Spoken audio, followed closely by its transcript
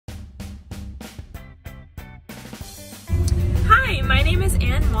my name is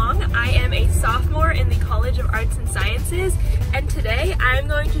Ann Wong. I am a sophomore in the College of Arts and Sciences, and today I'm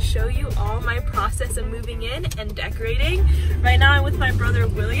going to show you all my process of moving in and decorating. Right now I'm with my brother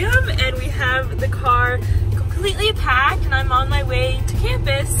William, and we have the car completely packed, and I'm on my way to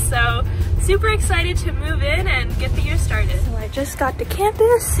campus, so super excited to move in and get the year started. So I just got to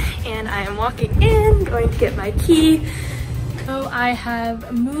campus, and I am walking in, going to get my key. So I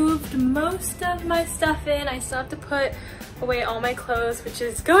have moved most of my stuff in. I still have to put away all my clothes, which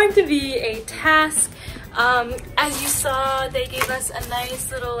is going to be a task. As you saw, they gave us a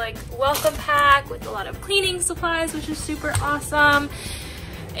nice little welcome pack with a lot of cleaning supplies, which is super awesome.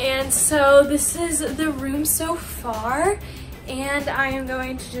 And so this is the room so far, and I am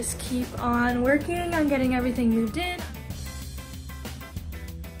going to just keep on working on getting everything moved in.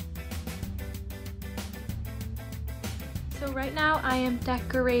 So right now I am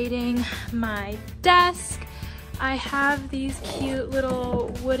decorating my desk. I have these cute little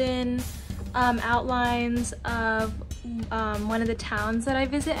wooden outlines of one of the towns that I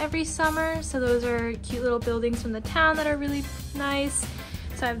visit every summer. So those are cute little buildings from the town that are really nice.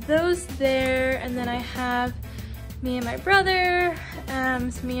 So I have those there, and then I have me and my brother,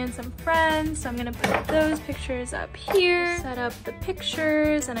 me and some friends. So I'm gonna put those pictures up here, set up the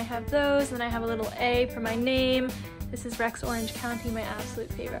pictures, and I have those, and I have a little A for my name. This is Rex Orange County, my absolute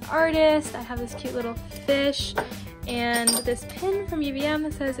favorite artist. I have this cute little fish and this pin from UVM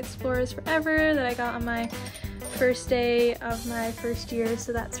that says Explorers Forever that I got on my first day of my first year,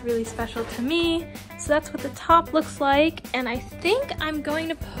 so that's really special to me. So that's what the top looks like, and I think I'm going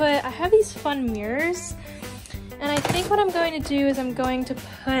to put, I have these fun mirrors, and I think what I'm going to do is I'm going to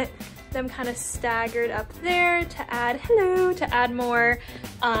put them kind of staggered up there to add, to add more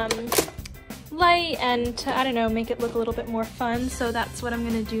light and to, I don't know, make it look a little bit more fun. So that's what I'm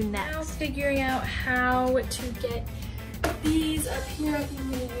gonna do next. Now figuring out how to get these up here. I think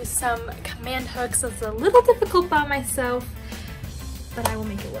I'm gonna use some command hooks. It's a little difficult by myself, but I will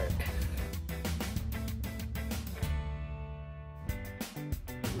make it work.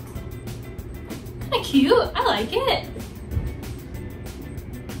 Kinda cute, I like it.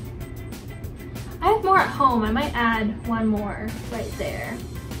 I have more at home. I might add one more right there.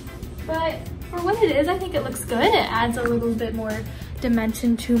 But for what it is, I think it looks good. It adds a little bit more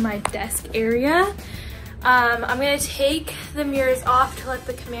dimension to my desk area. I'm gonna take the mirrors off to let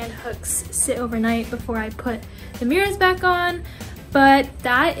the command hooks sit overnight before I put the mirrors back on. But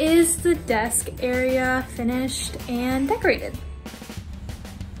that is the desk area finished and decorated.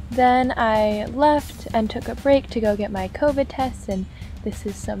 Then I left and took a break to go get my COVID test, and this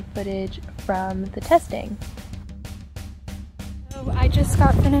is some footage from the testing. I just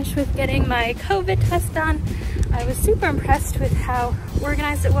got finished with getting my COVID test done. I was super impressed with how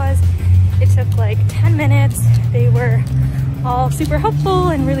organized it was. It took like 10 minutes. They were all super helpful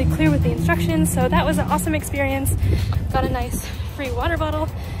and really clear with the instructions, so that was an awesome experience. Got a nice free water bottle,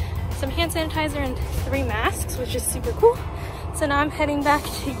 some hand sanitizer, and 3 masks, which is super cool. So now I'm heading back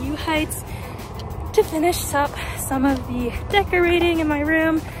to U Heights to finish up some of the decorating in my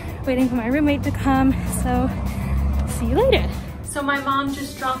room, waiting for my roommate to come, so see you later. So my mom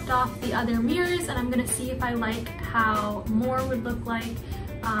just dropped off the other mirrors, and I'm gonna see if I like how more would look like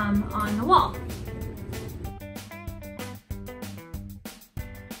on the wall.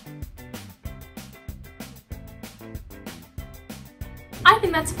 I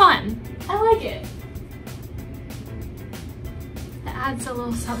think that's fun. I like it. It adds a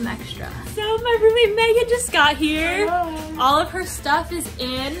little something extra. So my roommate Megan just got here. Hello. All of her stuff is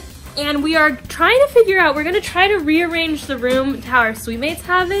in. And we are trying to figure out, we're gonna try to rearrange the room to how our suite mates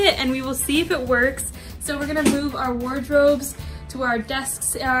have it, and we will see if it works. So we're gonna move our wardrobes to where our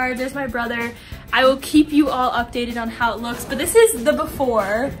desks are. There's my brother. I will keep you all updated on how it looks, but this is the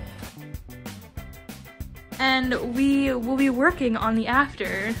before. And we will be working on the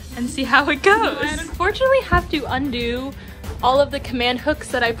after and see how it goes. I unfortunately have to undo all of the command hooks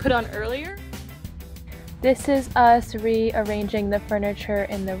that I put on earlier. This is us rearranging the furniture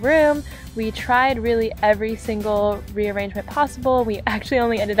in the room. We tried really every single rearrangement possible. We actually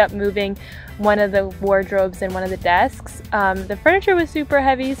only ended up moving one of the wardrobes and one of the desks. The furniture was super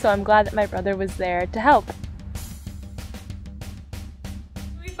heavy, so I'm glad that my brother was there to help.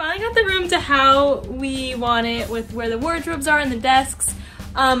 We finally got the room to how we want it, with where the wardrobes are and the desks.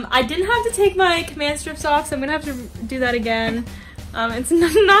 I didn't have to take my command strips off, so I'm gonna have to do that again. It's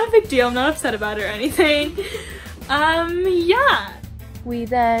not a big deal. I'm not upset about it or anything. Yeah. We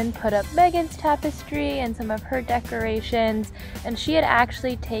then put up Megan's tapestry and some of her decorations, and she had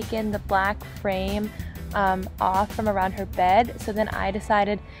actually taken the black frame off from around her bed. So then I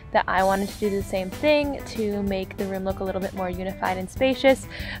decided that I wanted to do the same thing to make the room look a little bit more unified and spacious.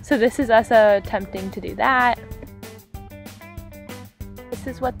 So this is us attempting to do that.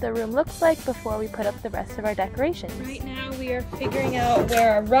 This is what the room looks like before we put up the rest of our decorations. Right now we are figuring out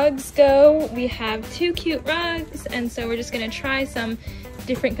where our rugs go. We have 2 cute rugs, and so we're just gonna try some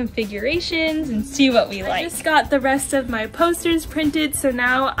different configurations and see what we like. I just got the rest of my posters printed, so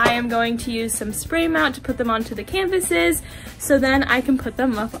now I am going to use some spray mount to put them onto the canvases, so then I can put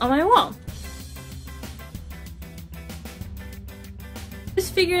them up on my wall.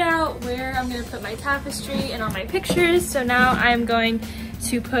 Just figured out where I'm gonna put my tapestry and all my pictures, so now I'm going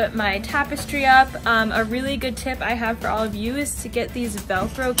to put my tapestry up. A really good tip I have for all of you is to get these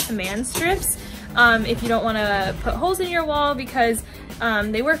Velcro command strips if you don't want to put holes in your wall, because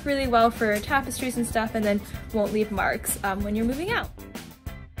they work really well for tapestries and stuff and then won't leave marks when you're moving out.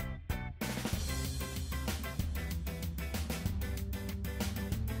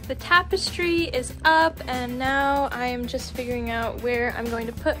 The tapestry is up, and now I am just figuring out where I'm going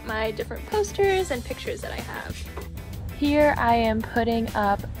to put my different posters and pictures that I have. Here I am putting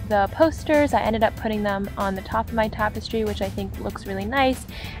up the posters. I ended up putting them on the top of my tapestry, which I think looks really nice,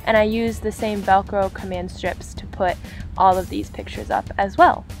 and I used the same Velcro command strips to put all of these pictures up as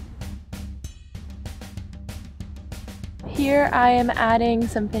well. Here I am adding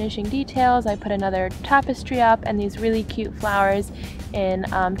some finishing details. I put another tapestry up and these really cute flowers in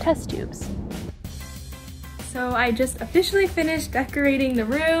test tubes. So I just officially finished decorating the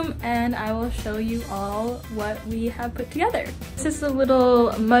room, and I will show you all what we have put together. This is the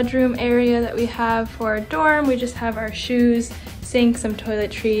little mudroom area that we have for our dorm. We just have our shoes, sink, some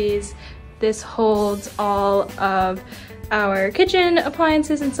toiletries. This holds all of our kitchen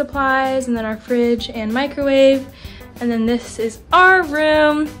appliances and supplies, and then our fridge and microwave. And then this is our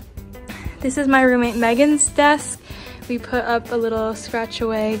room. This is my roommate Megan's desk. We put up a little scratch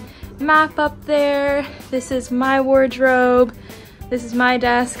away map up there. This is my wardrobe. This is my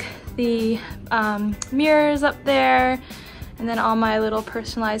desk. The mirrors up there, and then all my little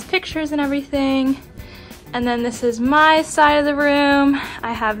personalized pictures and everything. And then this is my side of the room.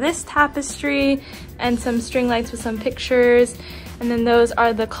 I have this tapestry and some string lights with some pictures. And then those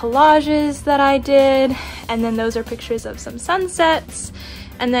are the collages that I did. And then those are pictures of some sunsets.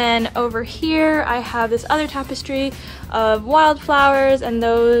 And then over here, I have this other tapestry of wildflowers, and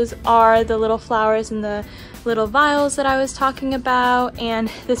those are the little flowers in the little vials that I was talking about,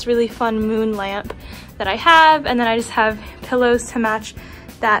 and this really fun moon lamp that I have. And then I just have pillows to match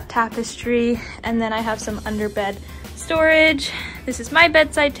that tapestry. And then I have some underbed storage. This is my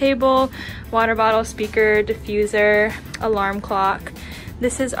bedside table, water bottle, speaker, diffuser, alarm clock.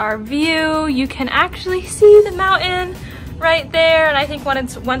 This is our view. You can actually see the mountain right there, and I think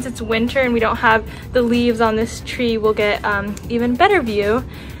once it's winter and we don't have the leaves on this tree, we'll get even better view.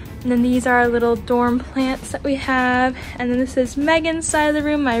 And then these are our little dorm plants that we have. And then this is Megan's side of the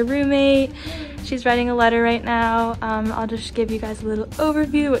room, my roommate. She's writing a letter right now. I'll just give you guys a little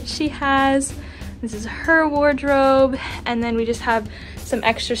overview what she has. This is her wardrobe, and then we just have some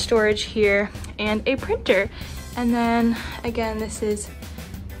extra storage here and a printer. And then again, this is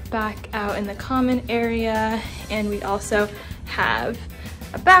back out in the common area, and we also have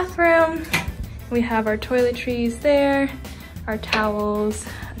a bathroom. We have our toiletries there, our towels,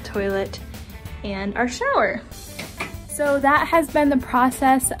 a toilet, and our shower. So that has been the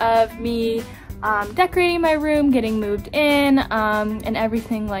process of me decorating my room, getting moved in, and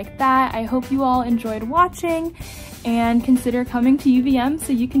everything like that. I hope you all enjoyed watching, and consider coming to UVM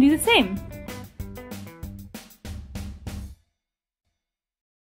so you can do the same.